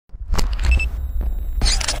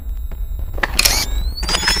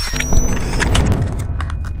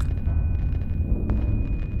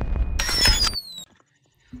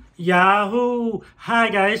Yahoo! Hi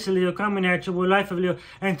guys, it's Leo coming at you with Life of Leo,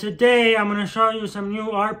 and today I'm going to show you some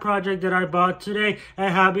new art project that I bought today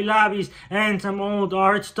at Hobby Lobbies and some old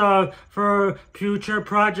art stuff for future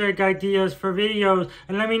project ideas for videos.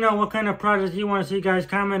 And let me know what kind of projects you want to see, guys.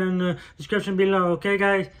 Comment in the description below, okay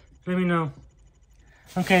guys? Let me know.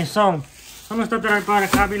 Okay, so some of the stuff that I bought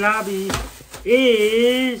at Hobby Lobby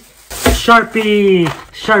is Sharpies,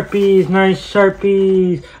 nice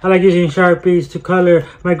Sharpies. I like using Sharpies to color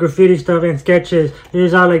my graffiti stuff and sketches. This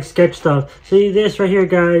is all like sketch stuff. See this right here,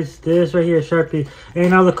 guys? This right here, Sharpie.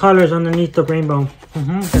 And all the colors underneath the rainbow.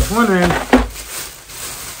 That's one of them.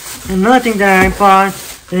 Another thing that I bought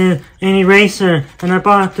is an eraser. And I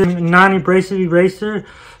bought the non-abrasive eraser.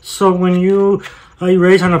 So when you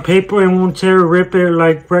erase on a paper, it won't tear or rip it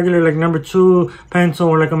like regular, like number 2 pencil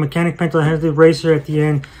or like a mechanic pencil that has the eraser at the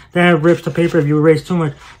end. That rips the paper if you erase too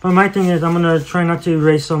much. But my thing is, I'm going to try not to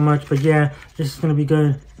erase so much. But yeah, this is going to be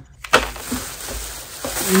good.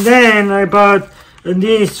 And then I bought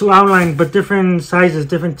these to outline, but different sizes,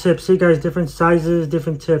 different tips. See guys, different sizes,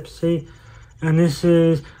 different tips. See? And this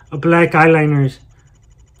is a black eyeliners.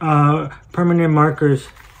 Permanent markers.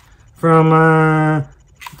 From, I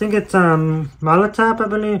think it's Molotov, I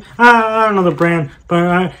believe. I don't know the brand,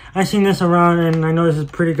 but I seen this around and I know this is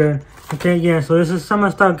pretty good. Okay, yeah, so this is some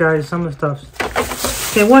of the stuff, guys, some of the stuff.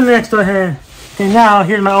 Okay, what next do I have? Okay, now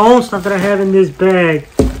here's my old stuff that I have in this bag.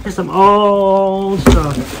 Here's some old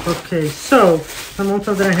stuff. Okay, so some old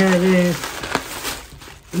stuff that I have is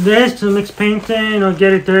this to mix painting or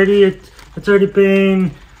get it dirty. It's already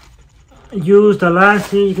been used a lot.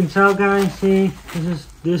 See, you can tell, guys. See,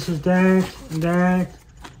 this is that.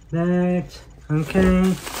 Okay,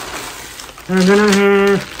 and then I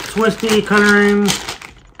have twisty coloring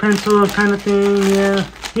pencil kind of thing. Yeah,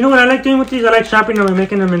 you know what I like doing with these? I like sharpening them and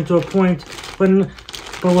making them into a point, but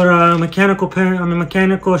with a mechanical pen,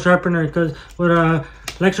 mechanical sharpener, because with a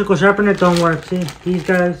electrical sharpener it don't work. See these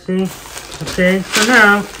guys? See? Okay, so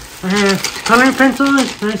now I have coloring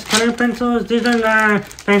pencils. Nice coloring pencils. These are not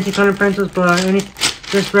fancy coloring pencils, but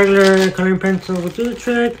just regular coloring pencil will do the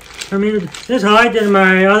trick. For me, this is how I did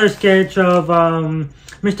my other sketch of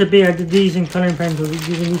Mr. B. I did these in coloring pencils,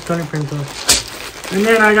 using these coloring pencils. And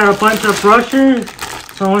then I got a bunch of brushes.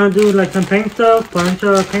 So I want to do like some paint stuff. Bunch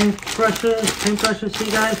of paint brushes, see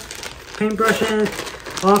guys? Paint brushes,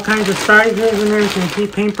 all kinds of sizes and everything. See,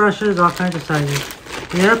 paint brushes, all kinds of sizes.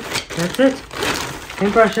 Yep, that's it.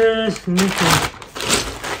 Paint brushes, and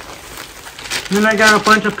then I got a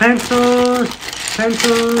bunch of pencils.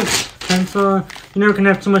 You never can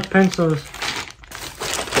have too much pencils.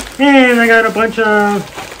 And I got a bunch of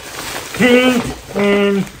paint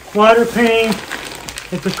and water paint.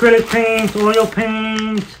 It's acrylic paint, oil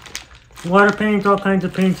paint, water paint, all kinds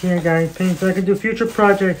of paints here, guys. Paint, so I can do future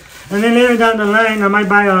projects. And then later down the line, I might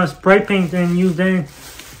buy a spray paint and use that.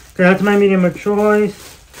 Cause that's my medium of choice.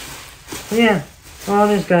 So yeah, all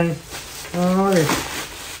this, guys. All this.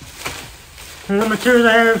 And the materials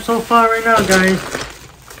I have so far right now, guys.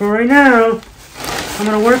 For right now, I'm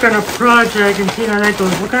going to work on a project and see how that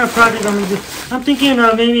goes. What kind of project I'm going to do? I'm thinking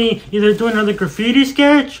of maybe either doing another graffiti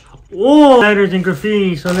sketch or letters and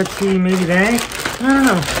graffiti. So let's see, maybe that. I don't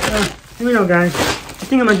know. Let me know, guys. I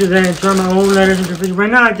think I'm going to do that. Draw my own letters and graffiti. Right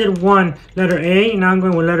now I did one letter A. Now I'm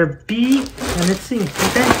going with letter B. And let's see.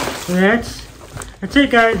 Okay? So that's it,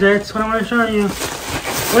 guys. That's what I want to show you.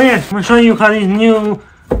 Oh yeah, I'm going to show you how these new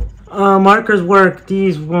markers work.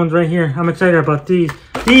 These ones right here. I'm excited about these.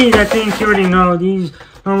 These, I think you already know. These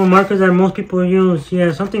normal markers that most people use.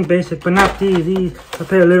 Yeah, something basic, but not these. These, I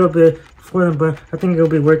pay a little bit for them, but I think it'll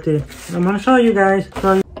be worth it. I'm gonna show you guys.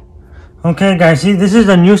 Okay, guys, see, this is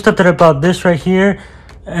the new stuff that I bought. This right here,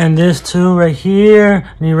 and this too right here.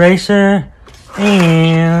 An eraser,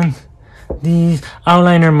 and these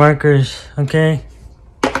outliner markers. Okay.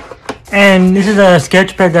 And this is a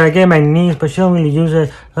sketch pad that I gave my niece, but she don't really use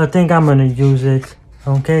it. I think I'm gonna use it.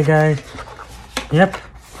 Okay, guys. Yep.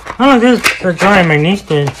 Oh, this is the drawing my niece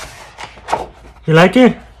did. You like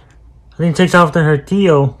it? I think it takes off her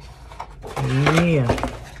Tio. Yeah.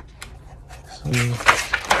 So, and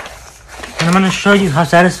I'm gonna show you how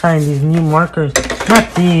satisfying these new markers.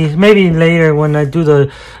 Not these. Maybe later when I do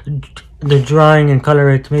the drawing and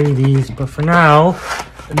color it. Maybe these. But for now,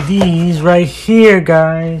 these right here,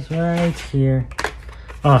 guys. Right here.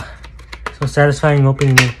 Oh, so satisfying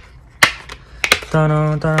opening it.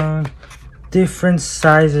 Dun-dun-dun. Different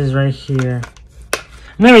sizes right here.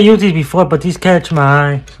 Never used these before, but these catch my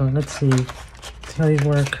eye. So let's see how these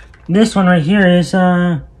work. This one right here is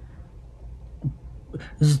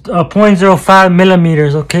 0.05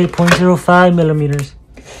 millimeters. Okay, 0.05 millimeters.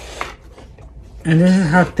 And this is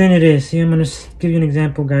how thin it is. See, I'm gonna give you an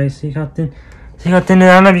example, guys. See how thin. See how thin it is.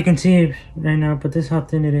 I don't know if you can see it right now, but this is how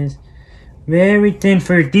thin it is. Very thin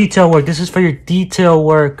for your detail work. This is for your detail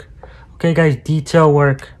work. Okay, guys, detail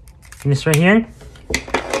work. And this right here.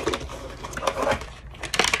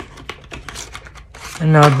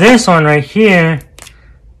 And now this one right here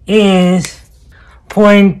is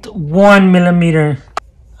 0.1 millimeter.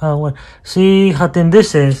 See how thin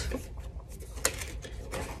this is.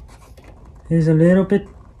 It's a little bit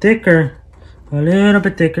thicker. A little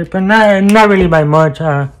bit thicker, but not really by much.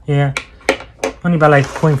 Yeah, only by like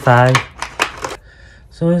 0.5.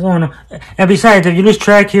 So it's on. And besides, if you lose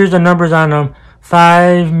track, here's the numbers on them: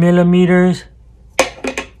 5 millimeters.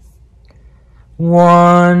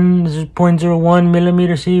 0.01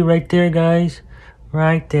 millimeter. See right there, guys,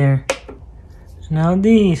 right there. Now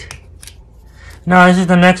these. Now this is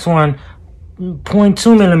the next one.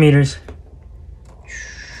 0.2 millimeters.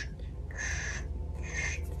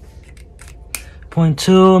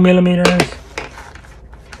 0.2 millimeters.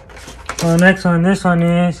 Well, next one, this one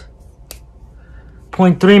is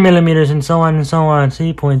 0.3 millimeters, and so on and so on.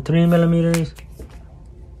 See, 0.3 millimeters.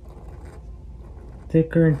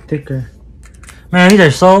 Thicker and thicker. Man, these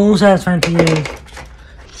are so satisfying to use.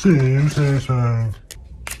 Same satisfying.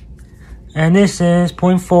 And this is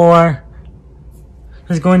 0.4.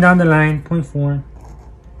 Just going down the line, 0.4.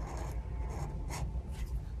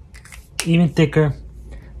 Even thicker.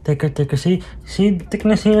 Thicker, thicker. See the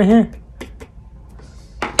thickness here?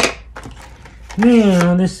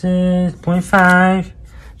 Now this is 0.5.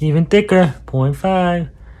 Even thicker, 0.5.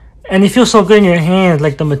 And it feels so good in your hands,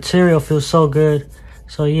 like the material feels so good.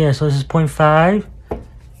 So yeah, so this is 0.5.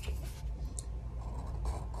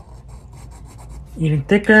 Even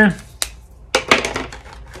thicker.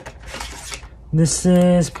 This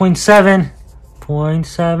is 0.7.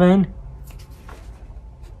 0.7.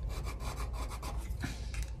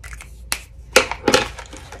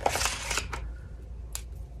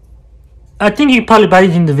 I think you can probably buy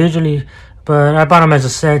these individually, but I bought them as a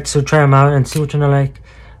set to try them out and see which one I like.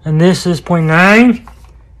 And this is 0.9.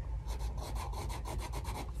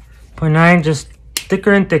 0.9, just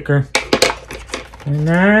thicker and thicker.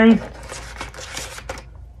 0.9.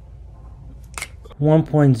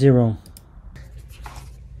 1.0.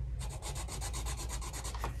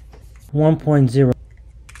 1.0.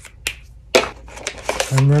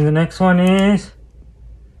 And then the next one is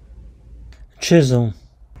chisel.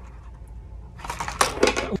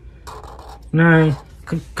 Nice.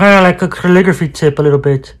 Kind of like a calligraphy tip a little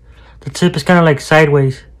bit. The tip is kind of like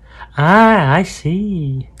sideways. Ah, I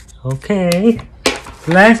see. Okay.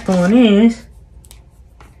 Last one is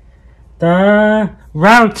the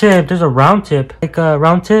round tip. There's a round tip. Like a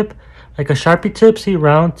round tip. Like a Sharpie tip. See,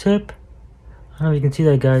 round tip. I don't know if you can see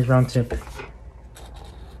that, guys. Round tip.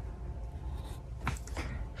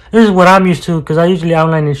 This is what I'm used to, because I usually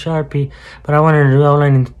outline in Sharpie, but I wanted to do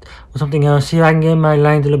outlining with something else. See if I can get my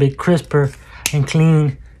lines a little bit crisper and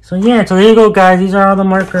clean. So yeah, so there you go, guys. These are all the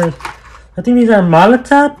markers. I think these are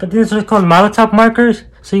Molotov. I think this is called Molotov markers.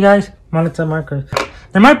 See, guys? Molotov markers.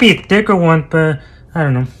 There might be a thicker one, but I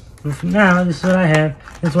don't know. But for now, this is what I have.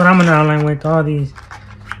 This is what I'm going to outline with, all these.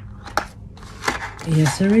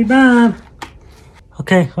 Yes, sir, Bob.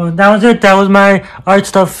 Okay, well, that was it. That was my art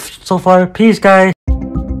stuff so far. Peace, guys.